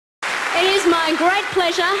It is my great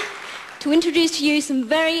pleasure to introduce to you some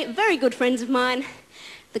very, very good friends of mine,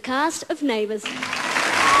 the cast of Neighbours.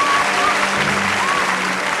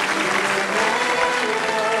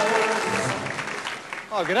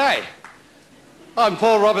 Oh, g'day. I'm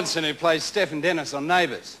Paul Robinson, who plays Stephen Dennis on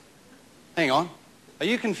Neighbours. Hang on, are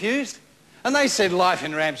you confused? And they said life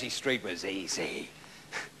in Ramsay Street was easy.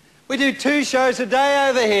 We do 2 shows a day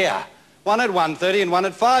over here. One at 1:30 and one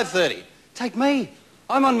at 5:30. Take me.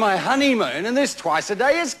 I'm on my honeymoon and this twice a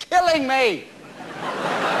day is killing me.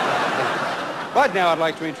 Right now I'd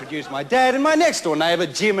like to introduce my dad and my next door neighbour,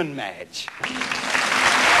 Jim and Madge.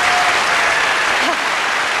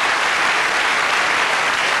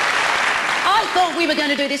 I thought we were going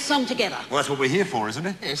to do this song together. Well, that's what we're here for, isn't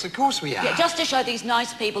it? Yes, of course we are. Yeah, just to show these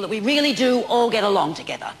nice people that we really do all get along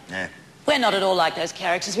together. Yeah. We're not at all like those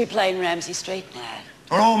characters we play in Ramsay Street. No.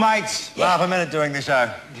 We're all mates. Yeah. Laugh a minute doing the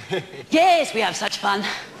show. Yes, we have such fun.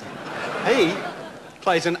 He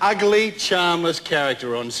plays an ugly, charmless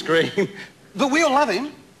character on screen, but we all love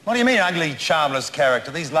him. What do you mean, ugly, charmless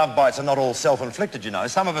character? These love bites are not all self-inflicted, you know.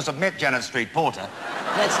 Some of us have met Janet Street Porter.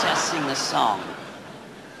 Let's just sing the song.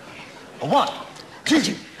 A what?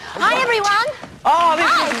 Hi, everyone. Oh,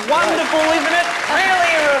 this is wonderful, isn't it?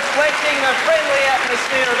 Really reflecting the friendly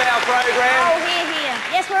atmosphere of our program. Oh, here.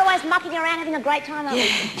 Yes, we're always mucking around having a great time, aren't we?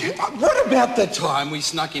 What about the time we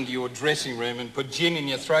snuck into your dressing room and put gin in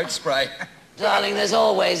your throat spray? Darling, there's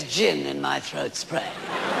always gin in my throat spray.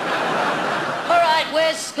 All right,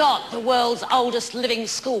 where's Scott, the world's oldest living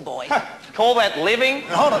schoolboy? Call that living?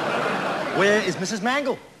 Hold on. Where is Mrs.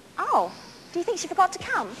 Mangle? Oh, do you think she forgot to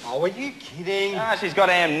come? Oh, are you kidding? Ah, she's got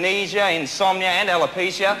amnesia, insomnia and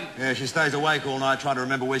alopecia. Yeah, she stays awake all night trying to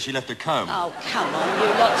remember where she left her comb. Oh, come on, you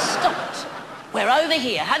lot, stop it. We're over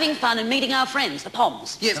here having fun and meeting our friends, the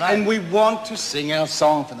Poms. Yes, and we want to sing our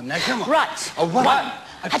song for them. Now, come on. Right. A one,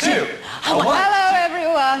 a two, a one. Hello,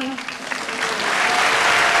 everyone.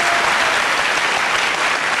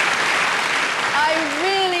 I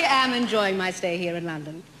really am enjoying my stay here in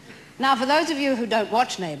London. Now, for those of you who don't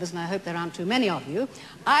watch Neighbours, and I hope there aren't too many of you,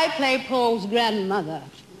 I play Paul's grandmother.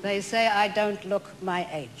 They say I don't look my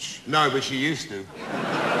age. No, but she used to.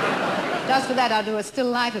 Just for that, I'll do a still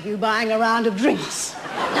life of you buying a round of drinks.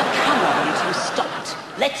 Now, come on, you two, stop it.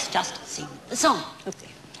 Let's just sing the song. Okay.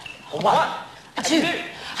 A one, A two.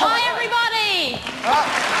 Hi, everybody.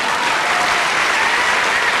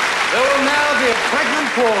 There will now be a pregnant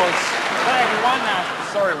pause. Hey, everyone,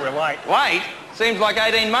 sorry we're late. Late? Seems like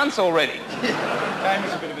 18 months already. Came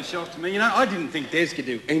as a bit of a shock to me. You know, I didn't think Des could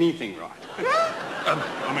do anything right.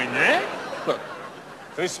 Yeah? Look,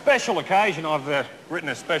 for this special occasion, I've written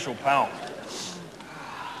a special poem.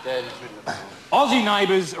 Dad has written a poem. Aussie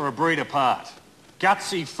neighbours are a breed apart.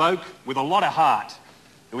 Gutsy folk with a lot of heart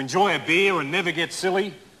who enjoy a beer and never get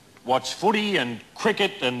silly, watch footy and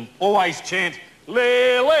cricket and always chant,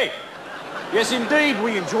 Lily! Yes, indeed,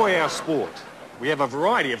 we enjoy our sport. We have a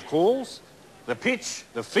variety of calls. The pitch,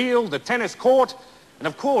 the field, the tennis court, and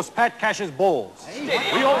of course, Pat Cash's balls.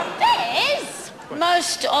 We all... Des!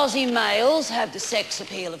 Most Aussie males have the sex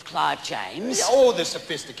appeal of Clive James. Or the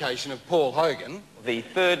sophistication of Paul Hogan. The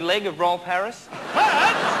third leg of Rolf Harris.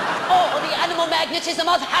 Or the animal magnetism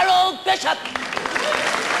of Harold Bishop.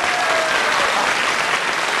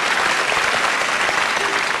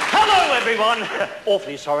 Hello, everyone.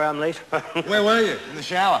 Awfully sorry I'm late. Where were you? In the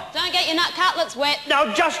shower? Don't get your nut cutlets wet.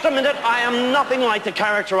 Now, just a minute. I am nothing like the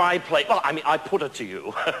character I play. Well, I mean, I put it to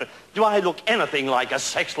you. Do I look anything like a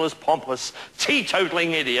sexless, pompous,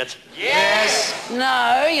 teetotaling idiot? Yes!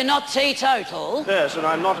 No, you're not teetotal. Yes, and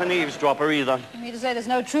I'm not an eavesdropper either. You mean to say there's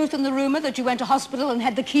no truth in the rumour that you went to hospital and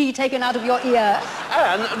had the key taken out of your ear?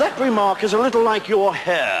 And that remark is a little like your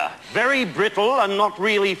hair. Very brittle and not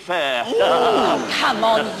really fair. Oh, come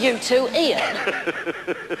on, you two. Ian.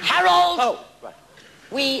 Harold. Oh, right.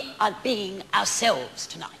 We are being ourselves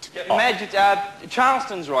tonight. Madge,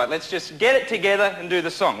 Charleston's right. Let's just get it together and do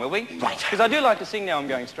the song, will we? Right. Because I do like to sing now I'm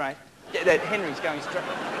going straight. Yeah, that Henry's going straight.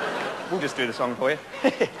 We'll just do the song for you.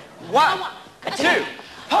 One, a two.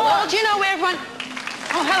 Paul, do you know where everyone...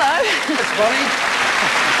 Oh, hello. That's funny.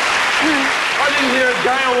 I didn't hear a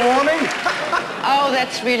gale warning. Oh,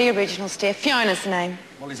 that's really original, Steph. Fiona's the name.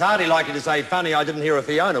 Well, he's hardly likely to say, funny, I didn't hear a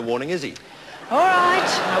Fiona warning, is he? All right.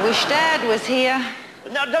 I wish Dad was here.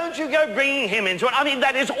 Now, don't you go bringing him into it. I mean,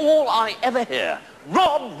 that is all I ever hear.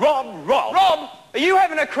 Rob, Rob, Rob. Rob, are you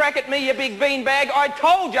having a crack at me, you big beanbag? I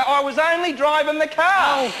told you I was only driving the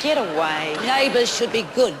car. Oh, get away. Neighbours should be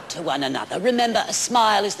good to one another. Remember, a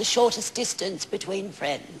smile is the shortest distance between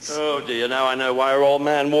friends. Oh, dear, now I know why her old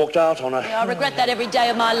man walked out on her. I regret that every day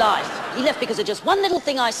of my life. He left because of just one little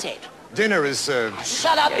thing I said. Dinner is served.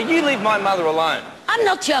 Shut up. You leave my mother alone. I'm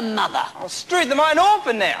not your mother. I'll street them my own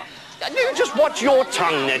orphan now. You just watch your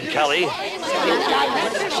tongue, Ned Kelly. Look,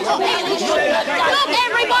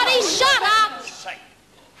 everybody, shut up!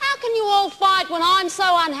 How can you all fight when I'm so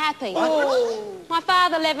unhappy? My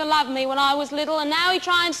father never loved me when I was little, and now he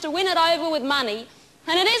tries to win it over with money.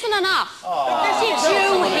 And it isn't enough. Did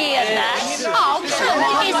you hear that? Oh, come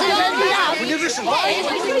on. Isn't enough. Will you listen?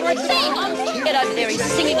 Sing. Get over there, he's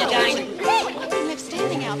singing again. They're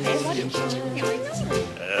standing out there. Why don't you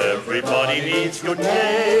Everybody needs good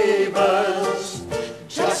neighbours.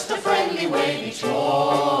 Just a friendly wave each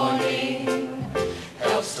morning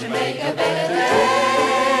helps to make a better day.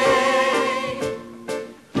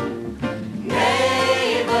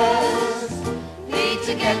 Neighbours need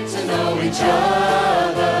to get to know each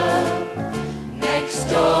other. Next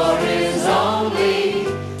door is only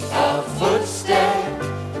a footstep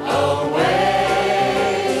away.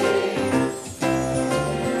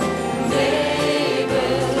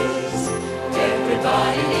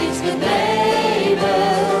 Everybody needs good